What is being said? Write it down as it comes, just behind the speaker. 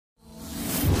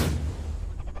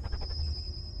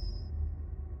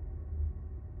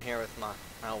here with my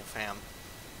old fam,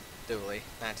 Dooley,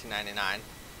 1999,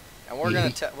 and we're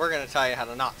gonna tell you how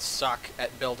to not suck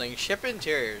at building ship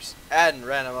interiors and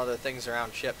random other things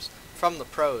around ships from the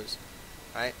pros,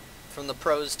 right? From the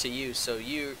pros to you, so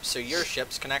your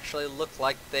ships can actually look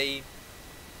like they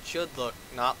should look,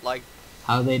 not like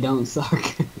how they don't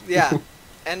suck. yeah.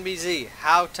 NBZ,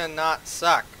 how to not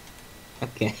suck.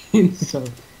 Okay, so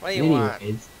What do you want?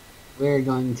 we're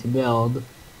going to build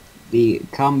the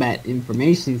Combat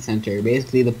Information Center,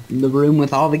 basically the room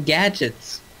with all the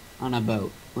gadgets on a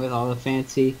boat, with all the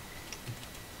fancy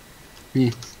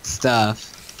stuff.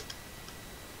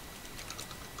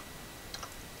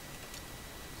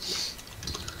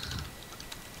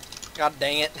 God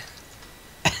dang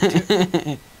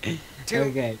it.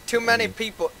 Too many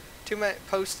people. Too many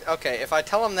posts. Okay, if I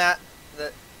tell them that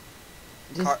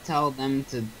just tell them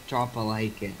to drop a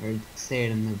like or say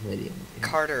it in the video.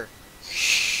 Carter.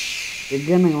 You're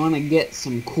gonna want to get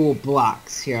some cool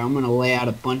blocks here. I'm gonna lay out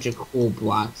a bunch of cool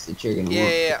blocks that you're gonna want.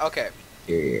 Yeah, okay.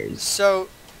 Interiors. So,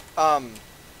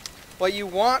 what you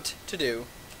want to do?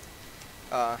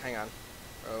 Hang on.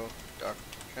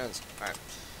 Productions. Alright.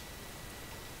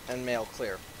 And mail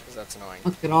clear, because that's annoying.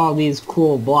 Look at all these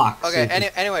cool blocks. Okay,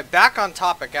 anyway, back on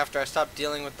topic after I stopped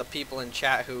dealing with the people in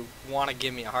chat who want to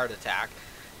give me a heart attack.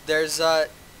 There's,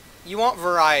 you want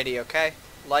variety, okay?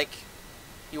 Like,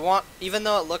 you want, even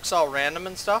though it looks all random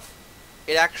and stuff,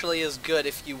 it actually is good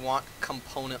if you want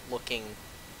component-looking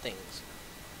things,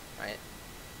 right?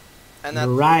 And that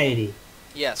variety.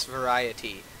 Yes,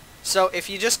 variety. So if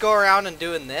you just go around and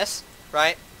doing this,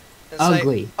 right? And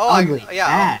ugly. Say, oh, ugly.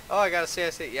 Yeah. Oh, I gotta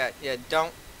CIC. Yeah.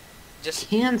 Don't. Just.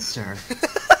 Cancer.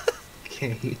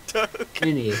 Okay.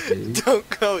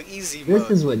 Don't go easy mode.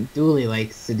 This is what Dooley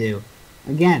likes to do.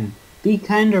 Again, be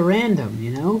kind of random,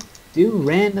 you know? Do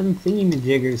random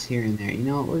thingamajiggers here and there. You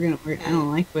know, I don't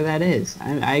like where that is.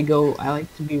 I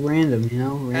like to be random, you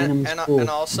know? Random's cool. And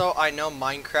also, I know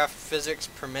Minecraft physics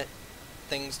permit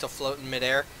things to float in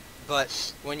midair,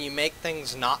 but when you make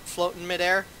things not float in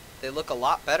midair, they look a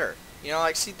lot better. You know,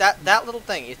 like, see, that little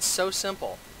thing, it's so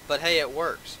simple, but hey, it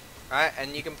works, right?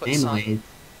 And you can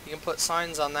put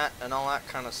signs on that and all that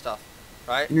kind of stuff,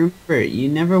 right? Remember, you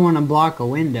never want to block a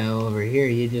window over here.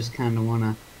 You just kind of want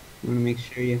to make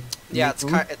sure you... Yeah, it's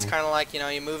kind of like, you know,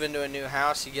 you move into a new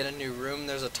house, you get a new room,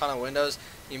 there's a ton of windows,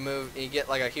 you get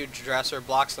like a huge dresser,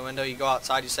 blocks the window, you go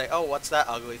outside, you say, oh, what's that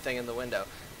ugly thing in the window?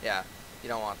 Yeah, you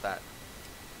don't want that.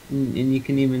 And you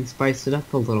can even spice it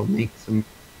up a little, make some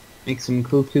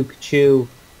cuckoo.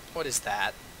 What is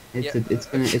that? It's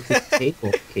a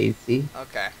table, Casey.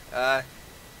 Okay.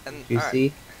 And you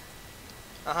see?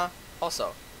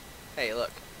 Also, hey,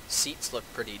 look, seats look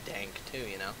pretty dank too,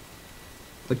 you know.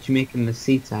 What you making the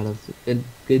seats out of?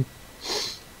 Good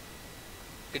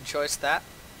choice, that.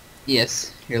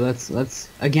 Yes. Here, let's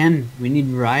again. We need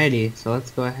variety, so let's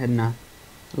go ahead and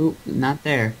ooh, not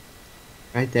there.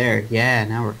 Right there. Yeah,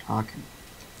 now we're talking.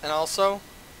 And also,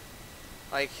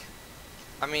 like,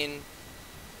 I mean,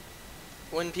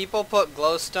 when people put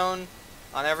glowstone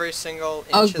on every single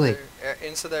inch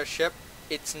of their ship,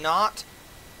 it's not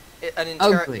an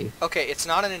ugly. Okay, it's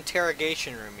not an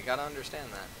interrogation room. You gotta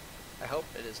understand that. I hope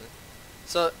it isn't.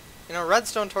 So, you know,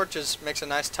 redstone torches makes a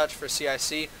nice touch for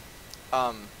CIC,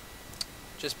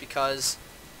 just because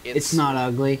it's not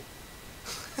ugly.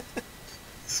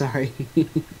 Sorry.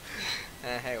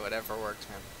 Hey, whatever works,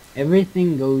 man.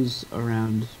 Everything goes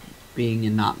around being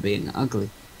and not being ugly.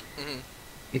 Mm-hmm.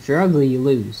 If you're ugly, you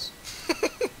lose.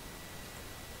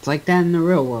 It's like that in the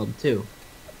real world, too.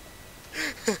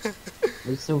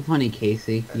 It's so funny,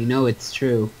 Casey. You know it's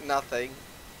true. Nothing.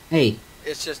 Hey.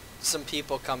 It's just some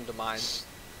people come to mind.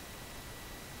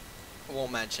 I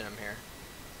won't mention them here.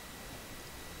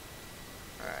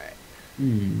 Alright.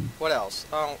 What else?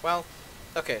 Oh, well,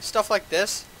 okay, stuff like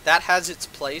this, that has its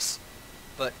place,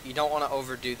 but you don't want to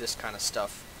overdo this kind of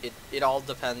stuff. It all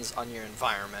depends on your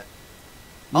environment.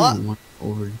 You don't want to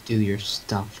overdo your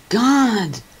stuff.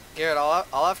 God! Garrett,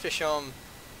 I'll have to show him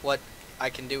what I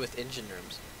can do with engine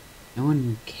rooms. No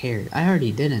one cared. I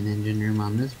already did an engine room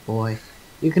on this boy.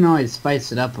 You can always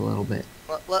spice it up a little bit.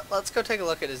 Let's go take a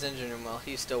look at his engine room while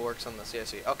he still works on the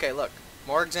CIC. Okay, look.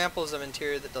 More examples of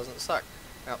interior that doesn't suck.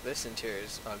 Now, this interior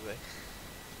is ugly.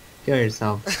 Kill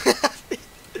yourself.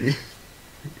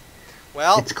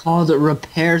 Well... It's called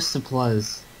repair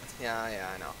supplies. Yeah,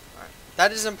 I know. Alright.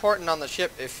 That is important on the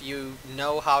ship if you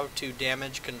know how to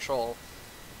damage control.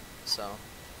 So...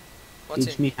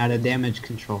 Teach me how to damage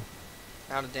control.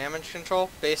 How to damage control?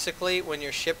 Basically, when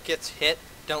your ship gets hit,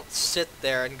 don't sit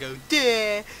there and go,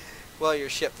 "Duh!" while your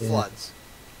ship floods.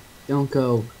 Don't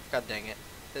go, God dang it.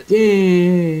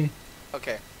 "Duh!"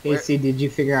 Okay. Casey, did you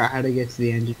figure out how to get to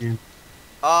the engine room?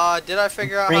 Did I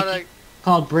figure out how to... It's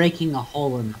called breaking a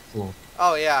hole in the floor.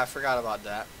 Oh, yeah, I forgot about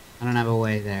that. I don't have a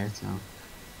way there, so...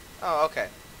 Oh, okay.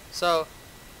 So,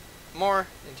 more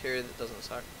interior that doesn't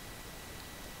suck.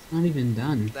 It's not even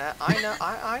done. That, I know,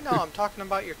 I know, I'm talking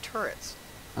about your turrets.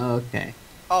 Oh, okay.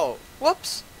 Oh,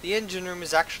 whoops! The engine room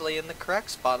is actually in the correct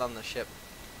spot on the ship.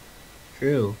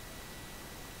 True.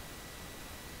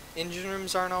 Engine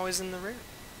rooms aren't always in the rear.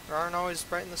 Or aren't always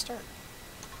right in the stern.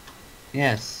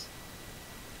 Yes.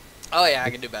 Oh yeah, I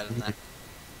can do better than that.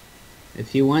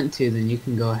 If you want to, then you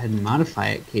can go ahead and modify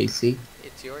it, Casey.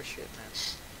 It's your shit, man.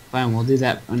 Fine, we'll do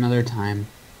that another time.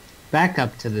 Back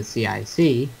up to the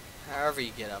CIC. However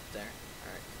you get up there.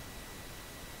 Alright.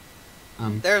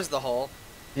 Um, There's the hole.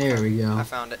 There we go. I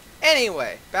found it.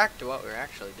 Anyway, back to what we were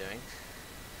actually doing.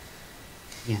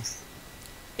 Yes.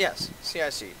 Yes,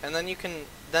 CIC. And then you can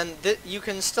you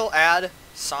can still add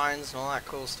signs and all that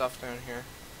cool stuff down here.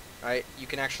 Right? You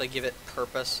can actually give it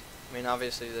purpose. I mean,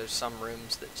 obviously there's some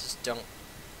rooms that just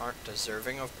aren't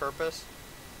deserving of purpose.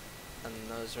 And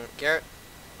those are... Garrett,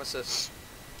 what's this?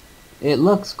 It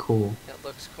looks cool. It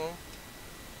looks cool.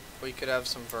 We could have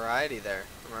some variety there.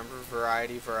 Remember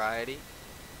variety?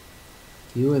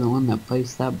 You were the one that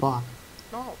placed that block.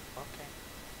 No, okay.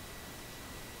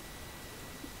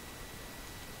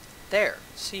 There.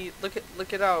 See, look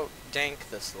at how dank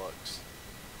this looks.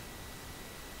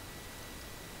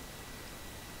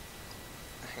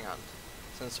 Hang on.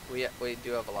 Since we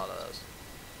do have a lot of those.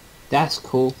 That's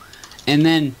cool. And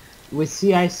then with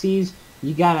CICs,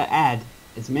 you gotta add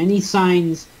as many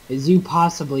signs as you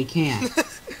possibly can.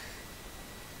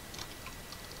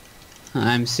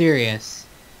 I'm serious.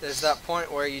 There's that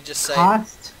point where you just say...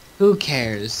 Cost? Who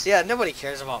cares? Yeah, nobody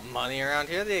cares about money around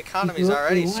here. The economy's What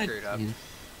already you want, screwed up. man.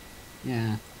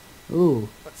 Yeah. Ooh.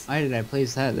 What's... Why did I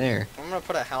place that there? I'm gonna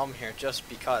put a helm here just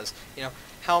because. You know,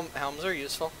 helms are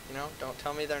useful. You know, don't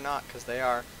tell me they're not, because they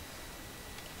are.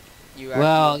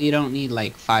 Well, you don't need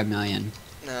like 5 million.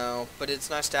 No, but it's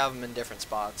nice to have them in different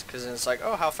spots, because it's like,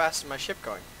 oh, how fast is my ship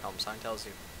going? Helm sign tells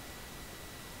you.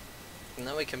 And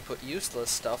then we can put useless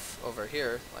stuff over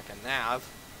here, like a nav.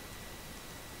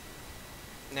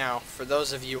 Now, for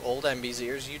those of you old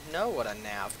MBZers, you'd know what a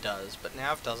nav does, but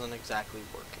nav doesn't exactly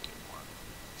work anymore.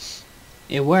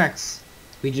 It works.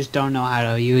 We just don't know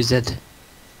how to use it.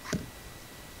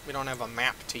 We don't have a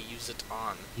map to use it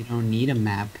on. You don't need a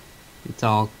map. It's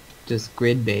all just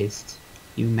grid-based.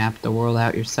 You map the world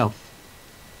out yourself.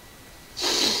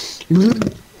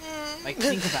 Like,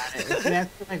 think about it. If we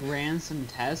actually, like, ran some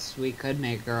tests, we could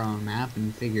make our own map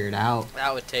and figure it out.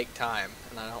 That would take time,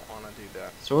 and I don't want to do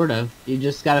that. Sort of. You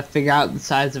just gotta figure out the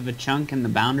size of a chunk and the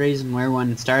boundaries and where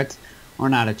one starts. Or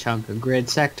not a chunk, a grid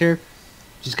sector.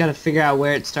 Just gotta figure out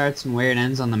where it starts and where it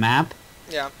ends on the map.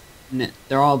 Yeah. And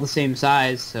they're all the same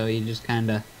size, so you just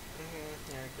kinda...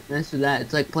 Yeah, this or that.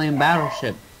 It's like playing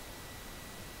Battleship.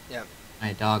 Yeah.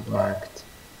 My dog barked.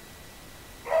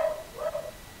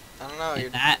 I don't know.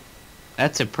 And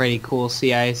that's a pretty cool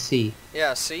CIC.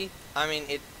 Yeah, see? I mean,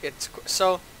 it's...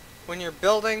 So, when you're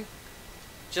building,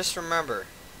 just remember,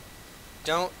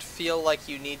 don't feel like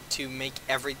you need to make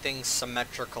everything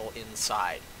symmetrical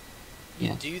inside. You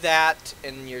Yeah. do that,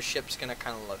 and your ship's gonna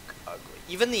kind of look ugly.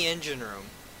 Even the engine room,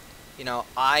 you know,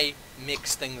 I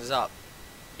mix things up.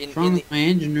 What's wrong with my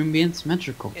engine room being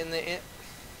symmetrical?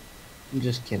 I'm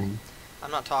just kidding.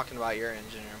 I'm not talking about your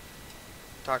engine room.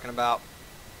 I'm talking about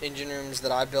engine rooms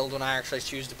that I build when I actually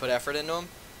choose to put effort into them.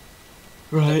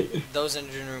 Right. Those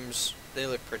engine rooms, they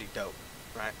look pretty dope,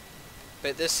 right?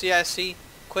 But this CIC,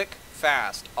 quick,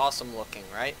 fast, awesome looking,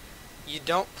 right? You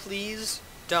please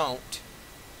don't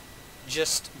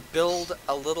just build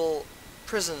a little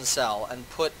prison cell and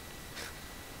put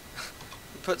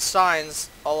signs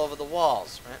all over the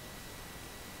walls, right?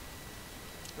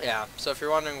 Yeah, so if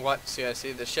you're wondering what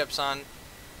CIC the ship's on,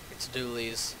 it's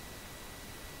Dooley's.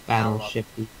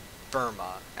 Battleshipy.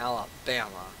 Burma,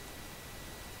 Alabama.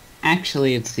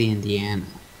 Actually, it's the Indiana.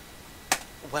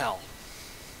 Well,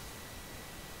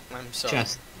 I'm sorry.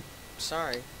 Just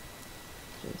Sorry.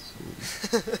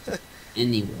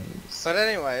 anyways. But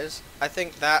anyways, I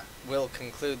think that will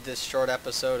conclude this short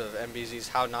episode of MBZ's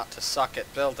How Not to Suck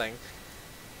at Building.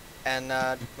 And,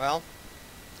 well,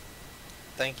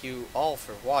 thank you all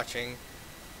for watching.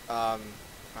 Oh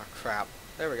crap.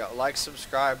 There we go. Like,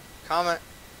 subscribe, comment,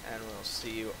 and we'll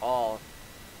see you all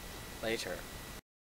later.